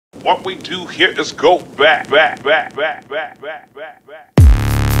What we do here is go back. What's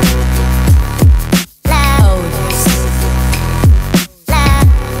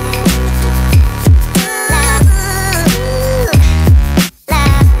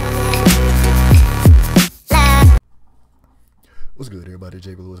good, everybody?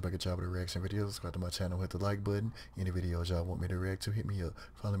 Jay Blue is back at y'all with a reaction video. Subscribe to my channel, hit the like button. Any videos y'all want me to react to, hit me up.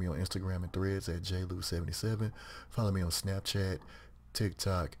 Follow me on Instagram and Threads at JLou77. Follow me on Snapchat,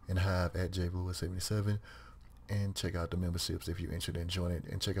 TikTok, and Hive at JBlue77. And check out the memberships if you're interested in joining.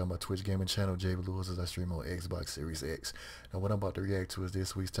 And check out my Twitch gaming channel, Jay Blue, as I stream on Xbox Series X. Now, what I'm about to react to is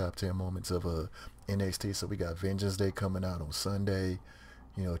this week's top 10 moments of NXT. So we got Vengeance Day coming out on Sunday.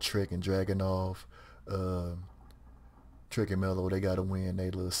 You know, Trick and Dragunov. Trick and Mello, they got to win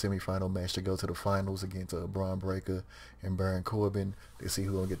their little semi-final match to go to the finals against Braun Breaker and Baron Corbin. They see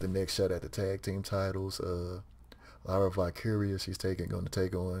who's going to get the next shot at the tag team titles. Lara Valkyria, she's going to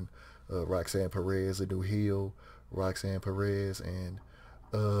take on Roxanne Perez, the new heel. Roxanne Perez and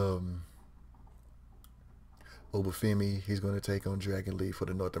Obafemi, he's going to take on Dragon Lee for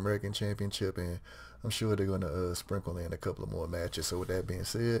the North American Championship, and I'm sure they're going to sprinkle in a couple of more matches. So with that being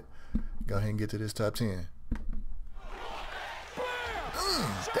said, go ahead and get to this top 10.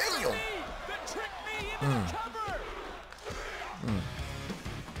 Damn.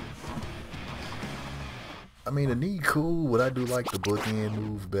 I mean, the knee cool, but I do like the bookend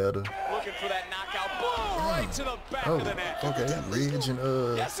move better. Looking for that knockout blow right to the back of the neck. Okay, Ridge and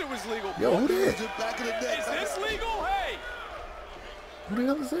yes, it was legal. Yo, who that? Is this legal? Hey. Who the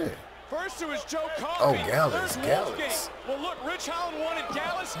hell is that? First it was Joe Coffey. Oh, Gallus. Well, look, Rich Holland wanted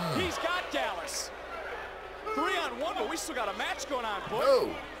Gallus. He's got Gallus. 3-on-1, but we still got a match going on, boy.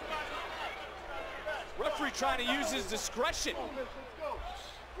 No. Referee trying to use his discretion.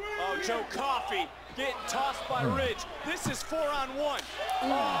 Oh, Joe Coffey getting tossed by Ridge. This is 4-on-1.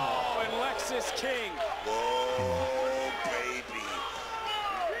 Oh, and Lexis King. Oh, baby.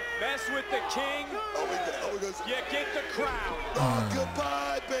 Mess with the king. You get the crown. Oh,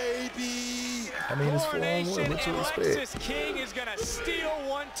 goodbye, baby. I mean, it's 4-on-1. What you expect? Lexis King is going to steal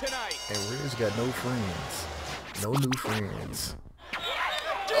one tonight. And Ridge got no friends. No new friends.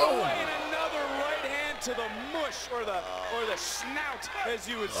 Oh, and another right hand to the mush, or the snout, as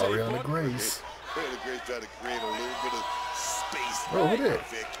you would say. Ariana Grace. Ariana Grace trying to create a little bit of space. Oh, who that?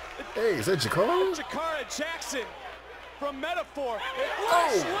 Hey, is that Jakara? Jakara Jackson from Metaphor.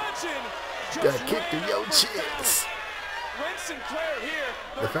 Legend. Got kicked in your chest. Sinclair here.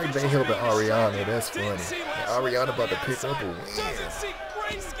 The fact they held the Ariana, that's funny. And Ariana about to pick up a win.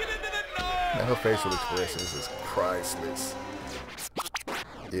 Man, her facial expressions is priceless.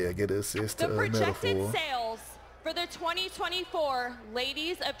 Yeah, get an assist to Metaphor. The projected Metaphor. sales for the 2024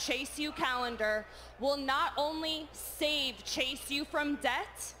 Ladies of Chase U calendar will not only save Chase U from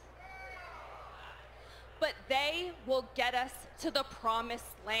debt, but they will get us to the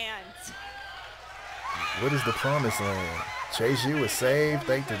promised land. What is the promised land? Chase U is saved,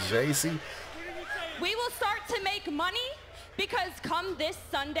 thanks to JC. We will start to make money because come this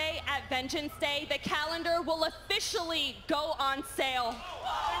Sunday at Vengeance Day, the calendar will officially go on sale.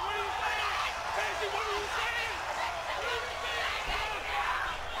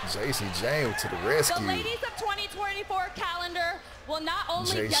 JC James to the rescue. The Ladies of 2024 calendar will not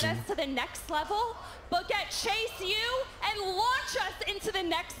only get us to the next level, but get Chase U and launch us into the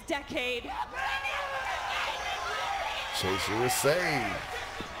next decade. Chase U is saved.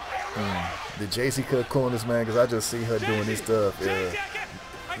 The JC cut corners, man, because I just see her doing this stuff.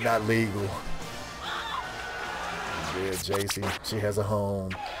 Not legal. Yeah, JC, she has a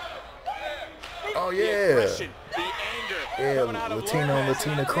home. Oh, yeah. Yeah,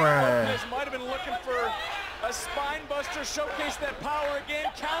 Latina crime. Might have been looking for a spine buster, showcase that power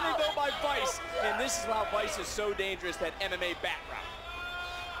again, countered though by Vice. And this is why Vice is so dangerous, that MMA background.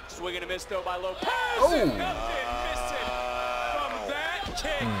 Swing and a miss though by Lopez. Oh. And nothing missing from that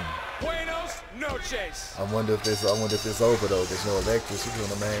kick. Buenos noches. I wonder if it's over though. There's no Electra. She's on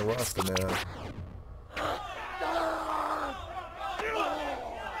the main roster now.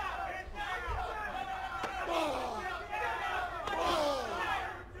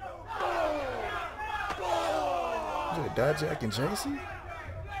 Dijak and JC?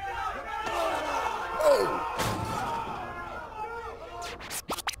 Oh!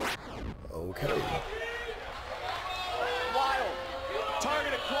 Okay. Wild.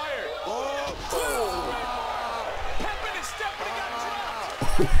 Target acquired. Peppin is stepping and got dropped.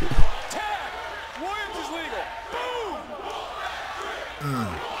 Tag. Williams is legal.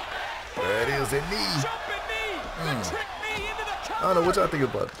 Boom. There it is, that knee. Jumping knee. The trick knee into the cover. I don't know what y'all think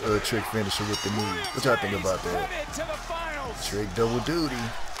about Trick finisher with the knee. What y'all think about that? To the finals. Trick double duty.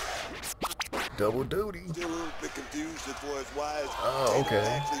 double duty. Still a little bit confused as far as why is okay.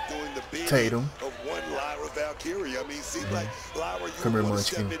 actually doing the bidding Tatum. of one Lyra Valkyria. I mean, it seems like Lyra, you Come here, want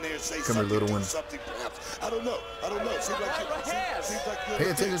to Munchkin. step in there and say Come something, here, little do one. something perhaps. I don't know. Seems like you're Pay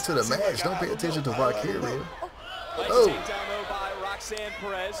attention to the match. Don't pay attention to Valkyria. Nice Oh. takedown though by Roxanne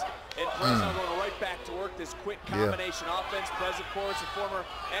Perez. And Perez now going right back to work this quick combination offense. Perez, of course, a former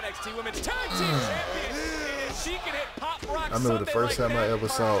NXT Women's Tag Team Champion. And she can hit Pop Rock I remember the first time I ever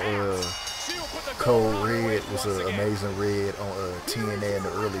saw Cold Red was an Amazing Red on TNA in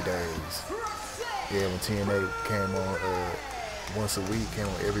the early days. Yeah, when TNA came on once a week, came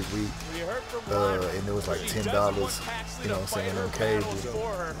on every week, and it was like $10, you know what I'm saying, on cable,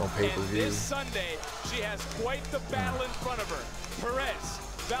 on pay-per-view. This Sunday, she has quite the battle in front of her. Perez,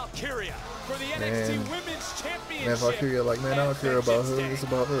 Valkyria for the NXT Women's Championship. Man, Valkyria like, man, I don't care about her, it's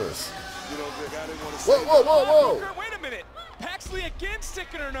about us. You know, Vic, I didn't want to say Whoa! Wait a minute. Paxley again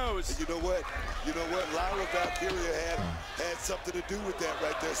sticking her nose. And you know what? Lyra Valkyria had something to do with that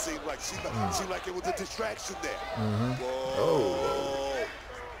right there. Seemed like it was a distraction there. Whoa. Oh.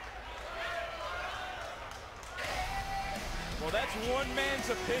 Well, that's one man's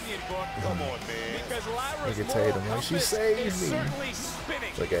opinion, Book. Come on, man. Because Lyra's Look at Tatum, moral like, she compass saved is me. certainly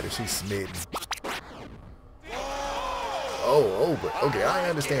spinning. Look at her, she's smitten. Oh, but okay, I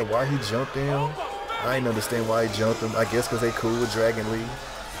understand why he jumped in. I didn't understand why he jumped him. I guess because they cool with Dragon Lee.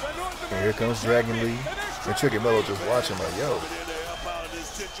 And here comes Dragon Lee. And Tricky Mello just watching like, yo.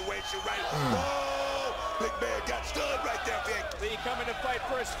 Big man got stunned right there, Vic. Lee coming to fight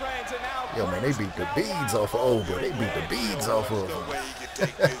for his friends, and now Yo, man, they beat the beads off of Oba. They beat the beads off of him. No way you can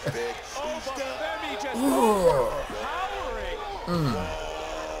take this, Vic. Femi just powering.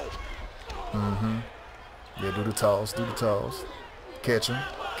 Yeah, do the toss. Catch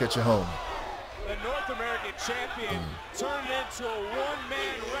him home. The North American champion turned into a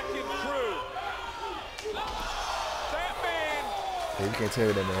one-man wrecking crew. That man. Yeah, you can't tell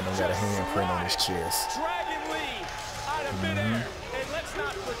that man don't got a handprint on his chest. Dragon Lee out of midair. And let's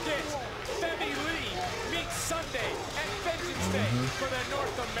not forget, Femi Lee meets Sunday at Vengeance Day for the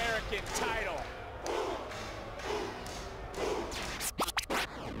North American title.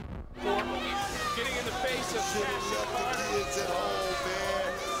 Getting in the face of Kids at home, man.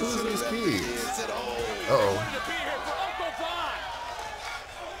 Who's these kids? Kids at home. Uh-oh. to be here for Uncle Von.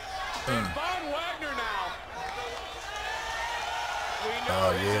 And Von Wagner now. We know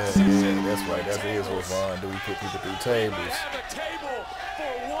Oh, his yeah, obsession that's right. That with is what tables. Vaughn do. He put people through Might tables. have a table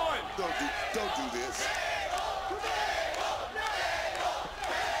for one. Don't do this.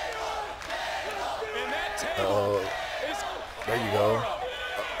 And that table is There you go.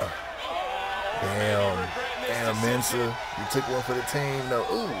 Damn, Mensa. You took one for the team. No,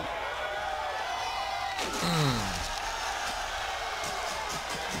 ooh.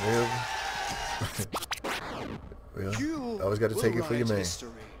 Well, You always got to take it for your write man. history,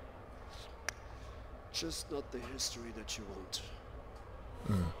 just not the history that you want.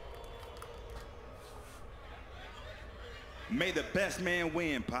 May the best man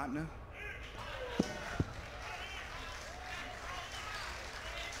win, partner.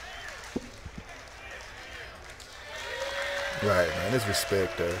 Right, man. There's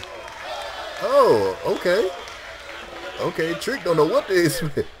respect there. Oh, okay. Okay, Trick don't know what this is.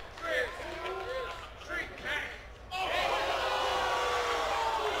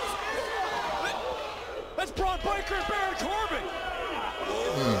 That's Braun Breaker and Baron Corbin.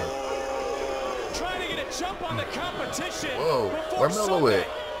 Trying to get a jump on the competition. Whoa, before where Melo Sunday. at?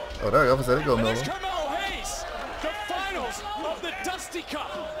 Oh, there you go. There you go, And Melo. there's Carmelo Hayes, the finals of the Dusty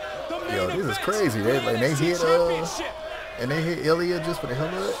Cup. The main Yo, this is event crazy. for They- the like, they NXT hit, Championship. And they hit Ilya just for the hell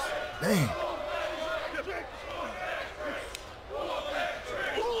of it. Dang.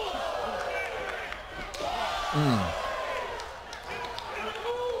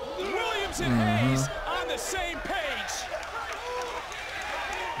 Williams and Hayes on the same page.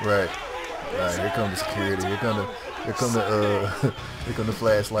 Right. Right. Here comes the security. Here come the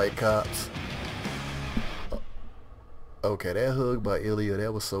flashlight cops. Okay, that hug by Ilya,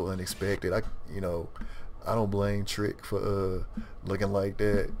 that was so unexpected. I don't blame Trick for looking like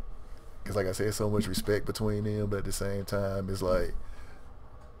that, because like I said, so much respect between them, but at the same time, it's like,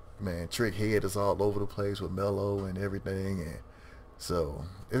 man, Trick head is all over the place with Melo and everything, and so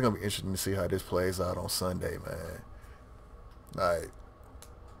it's gonna be interesting to see how this plays out on Sunday, man. Like,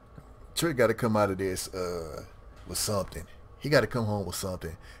 Trick got to come out of this with something. He got to come home with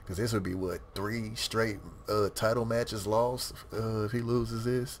something, because this would be, what, 3 straight title matches lost if he loses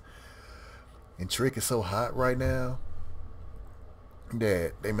this. And Trick is so hot right now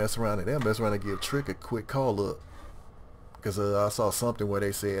that they'll mess around and give Trick a quick call up. Because I saw something where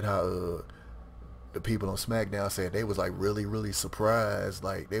they said how the people on SmackDown said they was like really surprised,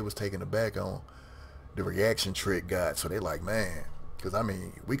 like they was taken aback on the reaction Trick got. So they like, man, because I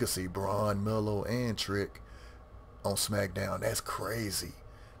mean, we could see Braun, Melo, and Trick on SmackDown. That's crazy.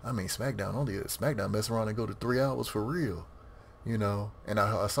 I mean, SmackDown mess around and go to 3 hours for real, you know. And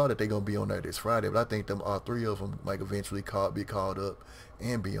I saw that they gonna be on there this Friday, but I think them all 3 of them might eventually be called up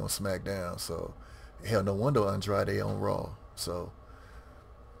and be on SmackDown. So hell, no wonder Andrade on Raw. So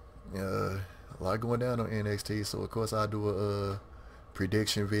a lot going down on NXT. So of course I'll do a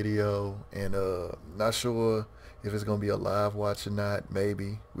prediction video, and not sure if it's gonna be a live watch or not.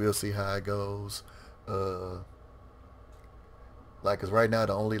 Maybe we'll see how it goes. Like, cause right now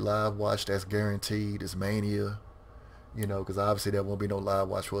the only live watch that's guaranteed is Mania, you know, cause obviously there won't be no live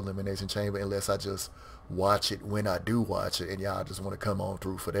watch for Elimination Chamber unless I just watch it when I do watch it, and y'all just want to come on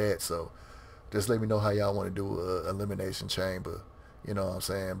through for that. So just let me know how y'all want to do Elimination Chamber, you know what I'm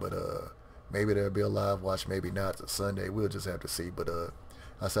saying. But maybe there'll be a live watch, maybe not. Sunday, we'll just have to see. But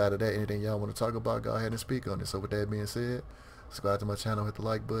outside of that, anything y'all want to talk about, go ahead and speak on it. So with that being said, subscribe to my channel, hit the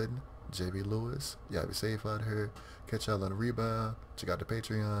like button. JB Lewis, y'all be safe out here. Catch y'all on the rebound. Check out the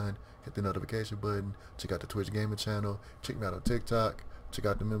Patreon, hit the notification button, check out the Twitch gaming channel, check me out on TikTok, check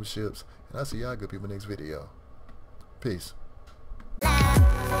out the memberships, and I'll see y'all good people next video. Peace.